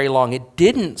last very long. It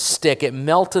didn't stick. It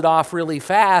melted off really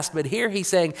fast. But here he's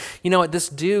saying, you know what, this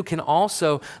dew can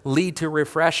also lead to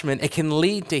refreshment. It can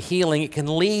lead to healing. It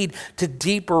can lead to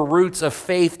deeper roots of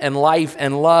faith and life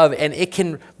and love, and it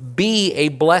can be a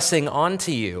blessing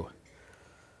onto you.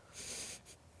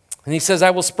 And he says,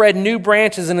 I will spread new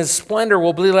branches, and his splendor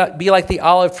will be like the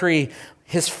olive tree,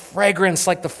 his fragrance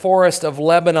like the forest of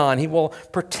Lebanon. He will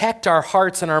protect our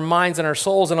hearts and our minds and our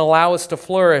souls and allow us to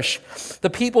flourish. The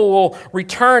people will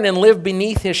return and live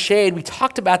beneath his shade. We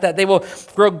talked about that. They will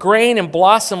grow grain and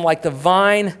blossom like the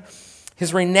vine.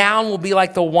 His renown will be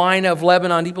like the wine of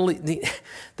Lebanon. Do you believe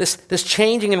this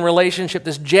changing in relationship,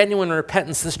 this genuine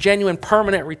repentance, this genuine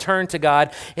permanent return to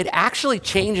God, it actually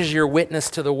changes your witness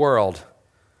to the world.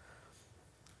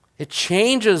 It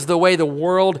changes the way the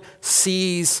world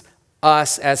sees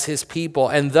us as his people,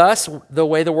 and thus the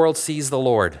way the world sees the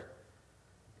Lord.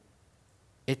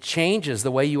 It changes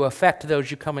the way you affect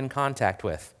those you come in contact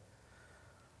with.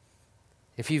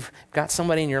 If you've got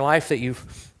somebody in your life that you're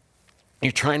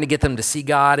trying to get them to see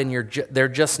God and they're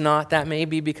just not, that may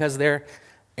be because they're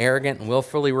arrogant and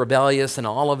willfully rebellious and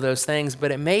all of those things,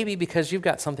 but it may be because you've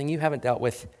got something you haven't dealt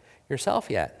with yourself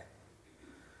yet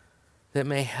that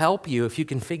may help you, if you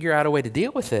can figure out a way to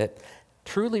deal with it,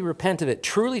 truly repent of it,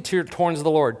 truly turn towards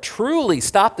the Lord, truly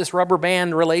stop this rubber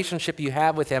band relationship you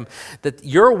have with him, that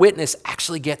your witness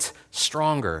actually gets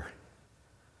stronger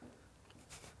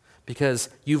because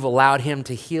you've allowed him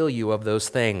to heal you of those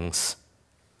things.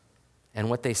 And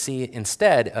what they see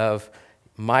instead of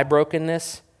my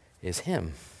brokenness is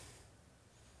him.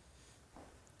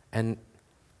 And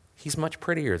he's much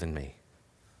prettier than me.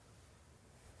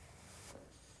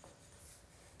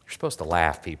 You're supposed to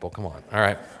laugh, people. Come on. All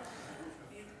right.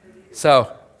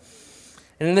 So,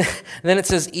 and then it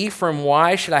says, Ephraim,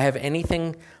 why should I have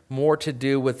anything more to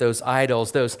do with those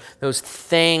idols, those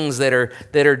things that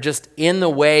are just in the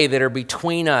way, that are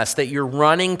between us, that you're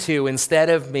running to instead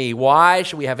of me? Why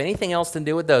should we have anything else to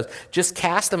do with those? Just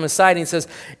cast them aside. And he says,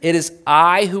 it is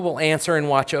I who will answer and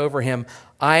watch over him.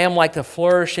 I am like the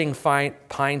flourishing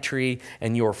pine tree,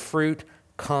 and your fruit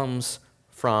comes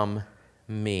from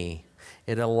me.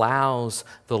 It allows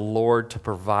the Lord to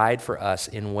provide for us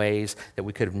in ways that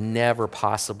we could have never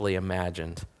possibly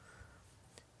imagined.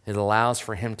 It allows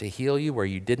for him to heal you where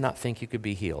you did not think you could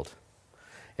be healed.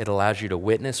 It allows you to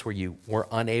witness where you were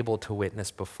unable to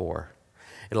witness before.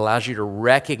 It allows you to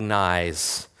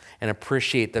recognize and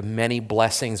appreciate the many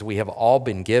blessings we have all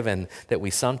been given that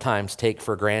we sometimes take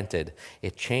for granted.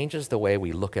 It changes the way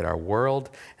we look at our world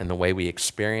and the way we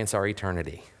experience our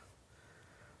eternity.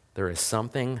 There is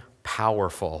something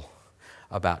powerful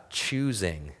about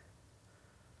choosing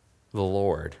the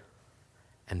Lord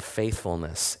and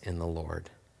faithfulness in the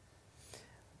Lord.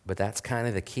 But that's kind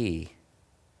of the key.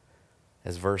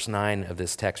 As verse 9 of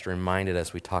this text reminded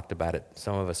us, we talked about it.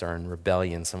 Some of us are in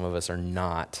rebellion, some of us are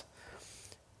not.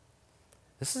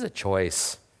 This is a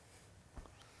choice.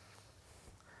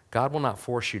 God will not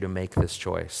force you to make this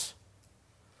choice.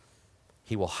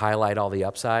 He will highlight all the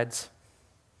upsides.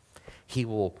 He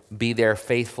will be there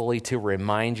faithfully to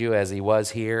remind you, as he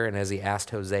was here and as he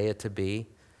asked Hosea to be.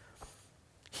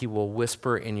 He will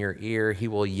whisper in your ear. He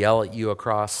will yell at you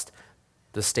across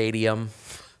the stadium.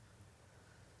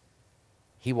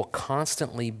 He will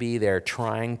constantly be there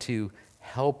trying to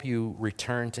help you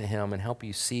return to him and help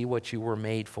you see what you were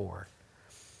made for.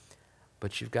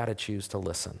 But you've got to choose to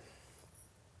listen.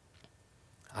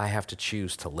 I have to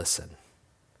choose to listen.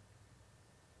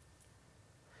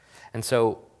 And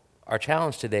so our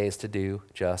challenge today is to do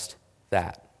just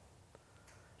that,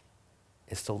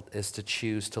 is to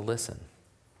choose to listen.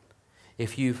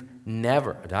 If you've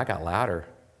never, I got louder.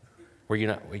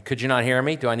 Could you not hear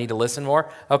me? Do I need to listen more?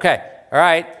 Okay, all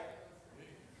right.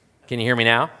 Can you hear me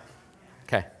now?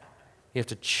 Okay. You have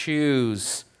to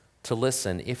choose to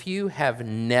listen. If you have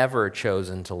never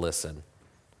chosen to listen,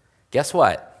 guess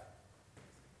what?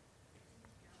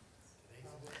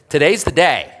 Today's the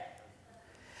day.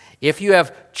 If you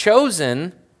have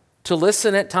chosen to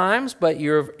listen at times, but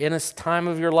you're in a time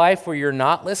of your life where you're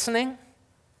not listening,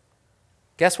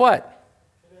 guess what?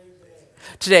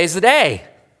 Today's the day.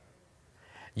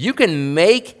 You can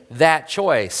make that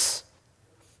choice,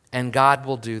 and God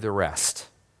will do the rest.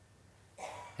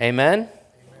 Amen?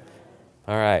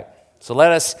 All right. So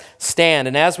let us stand,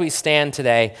 and as we stand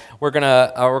today, we're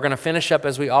gonna finish up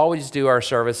as we always do our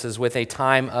services with a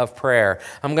time of prayer.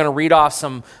 I'm going to read off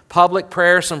some public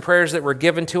prayers, some prayers that were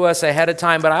given to us ahead of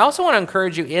time, but I also want to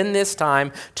encourage you in this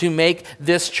time to make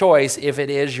this choice if it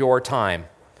is your time.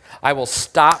 I will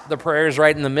stop the prayers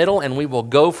right in the middle, and we will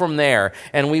go from there,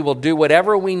 and we will do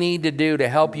whatever we need to do to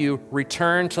help you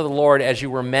return to the Lord as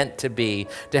you were meant to be,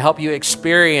 to help you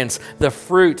experience the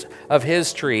fruit of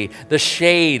His tree, the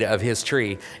shade of His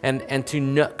tree, and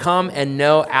to come and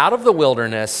know out of the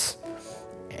wilderness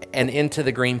and into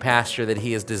the green pasture that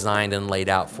He has designed and laid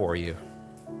out for you.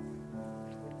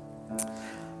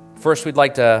 First,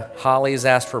 Holly's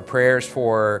asked for prayers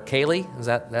for Kaylee. Is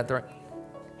that the right?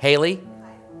 Haley?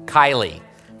 Kylie.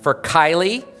 For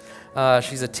Kylie,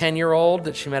 she's a 10-year-old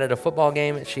that she met at a football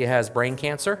game. She has brain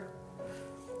cancer.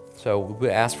 So we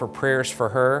ask for prayers for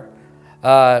her.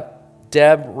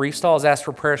 Deb Reefstall has asked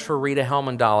for prayers for Rita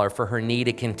Helmendaler for her knee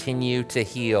to continue to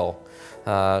heal.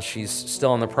 She's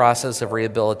still in the process of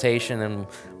rehabilitation, and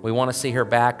we want to see her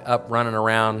back up running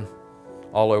around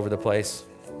all over the place,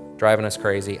 driving us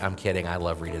crazy. I'm kidding. I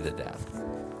love Rita to death.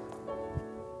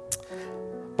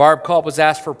 Barb Culp was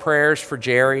asked for prayers for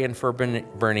Jerry and for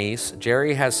Bernice.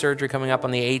 Jerry has surgery coming up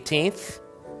on the 18th.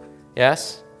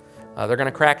 Yes? They're going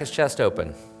to crack his chest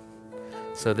open.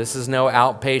 So this is no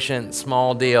outpatient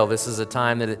small deal. This is a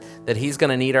time that he's going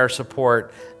to need our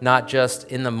support, not just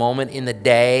in the moment, in the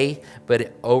day,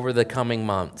 but over the coming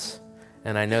months.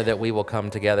 And I know that we will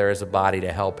come together as a body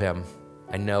to help him.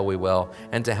 I know we will.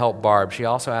 And to help Barb. She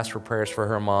also asked for prayers for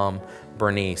her mom,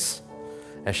 Bernice,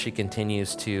 as she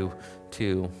continues to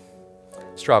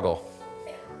struggle.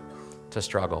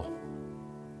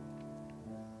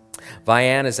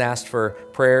 Vianne has asked for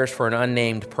prayers for an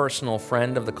unnamed personal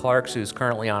friend of the Clarks who's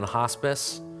currently on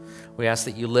hospice. We ask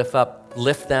that you lift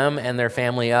them and their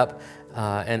family up,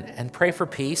 and pray for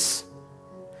peace.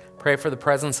 Pray for the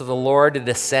presence of the Lord to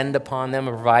descend upon them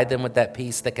and provide them with that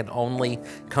peace that can only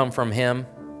come from Him.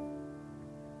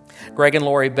 Greg and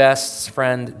Lori Best's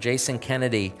friend Jason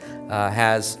Kennedy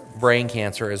has brain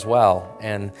cancer as well,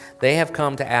 and they have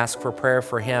come to ask for prayer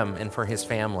for him and for his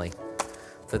family,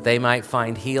 that they might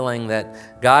find healing,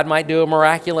 that God might do a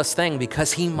miraculous thing,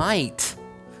 because He might.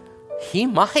 He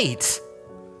might.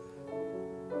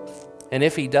 And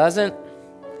if He doesn't,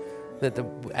 that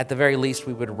at the very least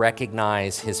we would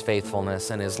recognize His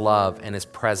faithfulness and His love and His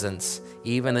presence.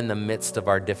 Even in the midst of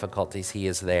our difficulties, He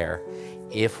is there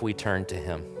if we turn to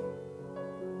Him.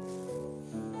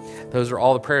 Those are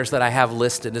all the prayers that I have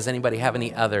listed. Does anybody have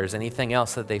any others? Anything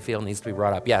else that they feel needs to be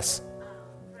brought up? Yes?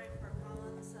 Pray for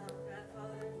Colin's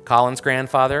grandfather. Colin's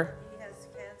grandfather? He has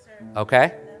cancer.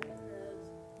 Okay.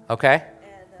 Okay.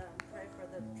 And pray for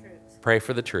the troops. Pray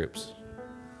for the troops.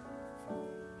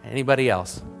 Anybody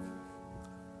else?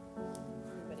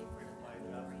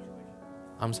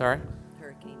 I'm sorry?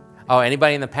 Hurricane. Oh,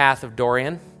 anybody in the path of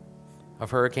Dorian?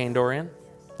 Of Hurricane Dorian?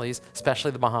 Please.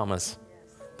 Especially the Bahamas.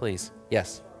 Please.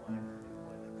 Yes.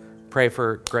 Pray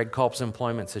for Greg Culp's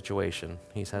employment situation.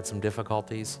 He's had some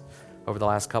difficulties over the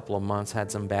last couple of months, had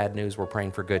some bad news. We're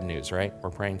praying for good news, right? We're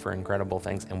praying for incredible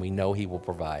things, and we know He will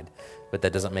provide. But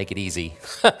that doesn't make it easy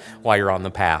while you're on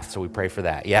the path, so we pray for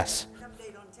that. Yes?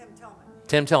 Update on Tim Tillman.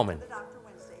 Tim Tillman. The doctor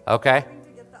Wednesday. Okay. Hoping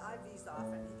to get the IVs off,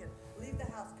 and he can leave the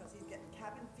house because he's getting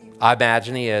cabin fever. I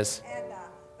imagine he is. And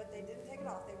but they didn't take it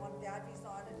off. They wanted the IVs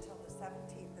on until the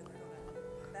 17th,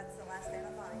 and that's the last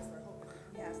antibiotics they're hoping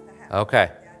he has to have. Okay.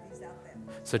 The IVs out there.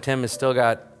 So Tim has still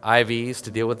got IVs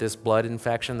to deal with this blood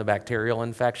infection, the bacterial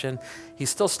infection. He's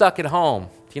still stuck at home.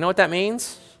 Do you know what that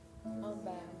means?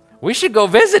 We should go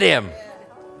visit him.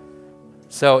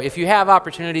 So if you have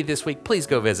opportunity this week, please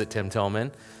go visit Tim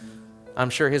Tillman. I'm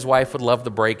sure his wife would love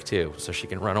the break too, so she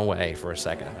can run away for a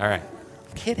second. All right.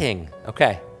 I'm kidding.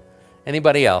 Okay.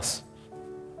 Anybody else?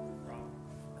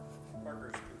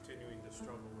 Parker's continuing to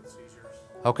struggle with seizures.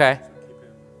 Okay. So keep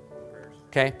him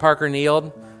Okay, Parker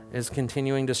Neild is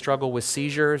continuing to struggle with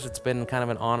seizures. It's been kind of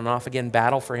an on and off again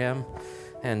battle for him.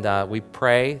 And we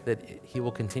pray that he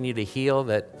will continue to heal,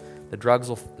 that the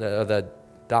the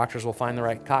doctors will find the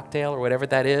right cocktail or whatever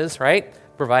that is, right?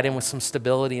 Provide him with some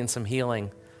stability and some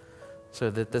healing so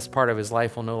that this part of his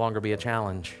life will no longer be a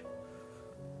challenge.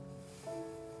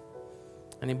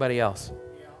 Anybody else?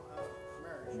 Yeah,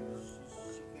 Mary,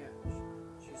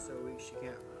 she's so weak she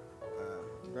can't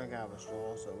drink out of a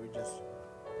straw, so we just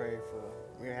pray for,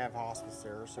 we have hospice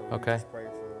there, so we Okay. just pray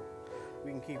for,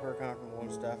 we can keep her comfortable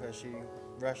and stuff as she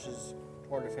rushes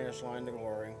toward the finish line to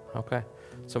glory. Okay.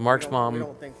 So Mark's We mom,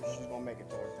 don't think that she's going to make it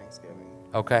toward Thanksgiving.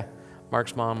 okay.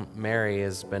 Mark's mom, Mary,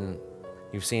 has been,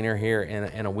 you've seen her here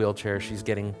in a wheelchair. She's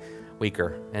getting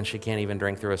weaker, and she can't even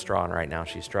drink through a straw right now.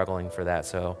 She's struggling for that.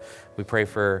 So we pray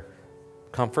for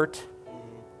comfort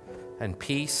and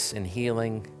peace and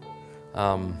healing.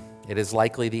 It is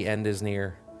likely the end is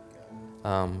near,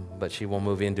 but she will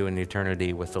move into an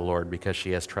eternity with the Lord because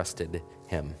she has trusted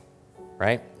him,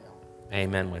 right?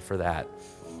 Amen for that.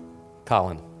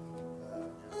 Colin.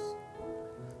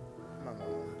 My mom,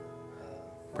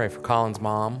 Pray for Colin's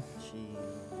mom. she,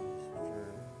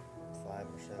 for 5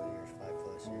 or so years,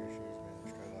 5+ years, she's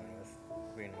been struggling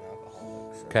with being an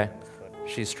alcoholic. So Okay. that's what-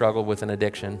 She's struggled with an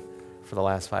addiction for the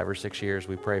last 5 or 6 years.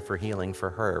 We pray for healing for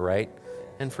her, right?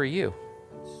 And for you.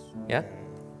 Yeah?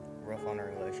 rough on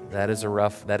her relationship.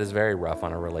 That is very rough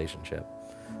on her relationship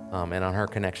and on her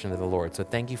connection to the Lord. So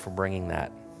thank you for bringing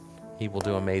that. He will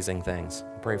do amazing things.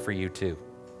 Pray for you too.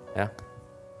 Yeah?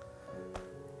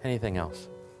 Anything else?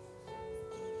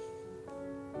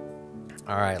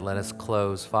 All right, let us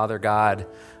close. Father God,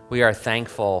 we are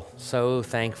thankful, so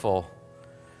thankful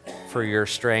for your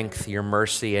strength, your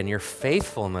mercy, and your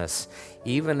faithfulness,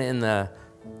 even in the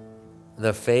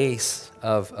face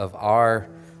of our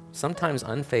sometimes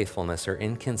unfaithfulness or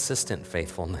inconsistent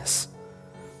faithfulness.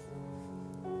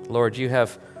 Lord, you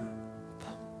have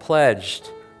pledged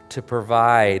to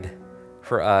provide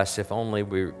for us if only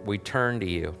we turn to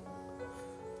you.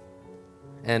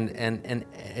 And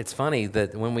it's funny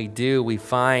that when we do, we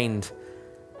find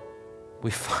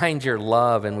your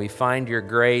love and we find your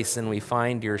grace and we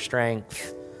find your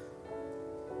strength.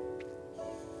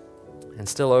 And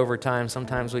still over time,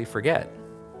 sometimes we forget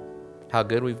how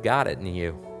good we've got it in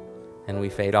you and we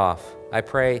fade off. I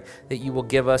pray that you will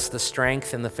give us the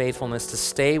strength and the faithfulness to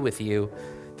stay with you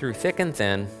through thick and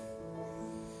thin,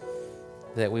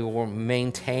 that we will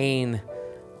maintain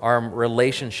our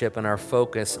relationship and our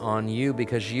focus on you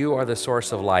because you are the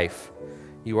source of life.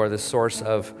 You are the source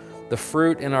of the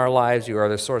fruit in our lives. You are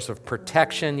the source of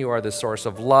protection. You are the source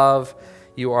of love.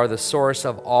 You are the source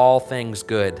of all things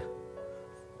good.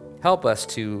 Help us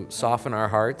to soften our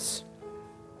hearts,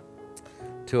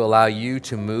 to allow you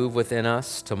to move within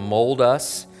us, to mold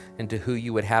us into who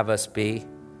you would have us be.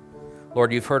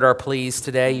 Lord, you've heard our pleas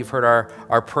today. You've heard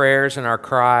our prayers and our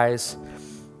cries.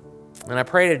 And I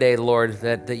pray today, Lord,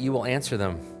 that you will answer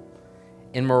them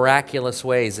in miraculous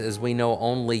ways as we know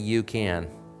only you can,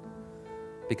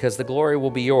 because the glory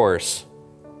will be yours.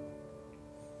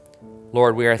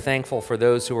 Lord, we are thankful for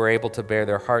those who are able to bear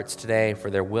their hearts today, for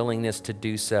their willingness to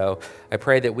do so. I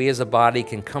pray that we as a body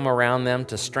can come around them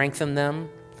to strengthen them,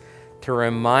 to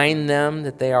remind them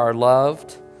that they are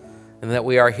loved, and that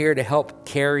we are here to help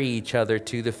carry each other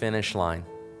to the finish line.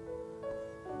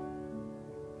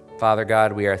 Father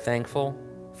God, we are thankful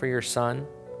for your Son,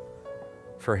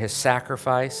 for his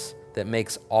sacrifice that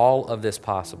makes all of this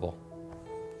possible.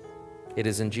 It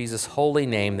is in Jesus' holy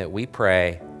name that we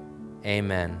pray.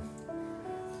 Amen.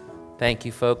 Thank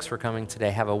you, folks, for coming today.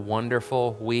 Have a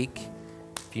wonderful week.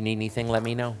 If you need anything, let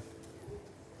me know.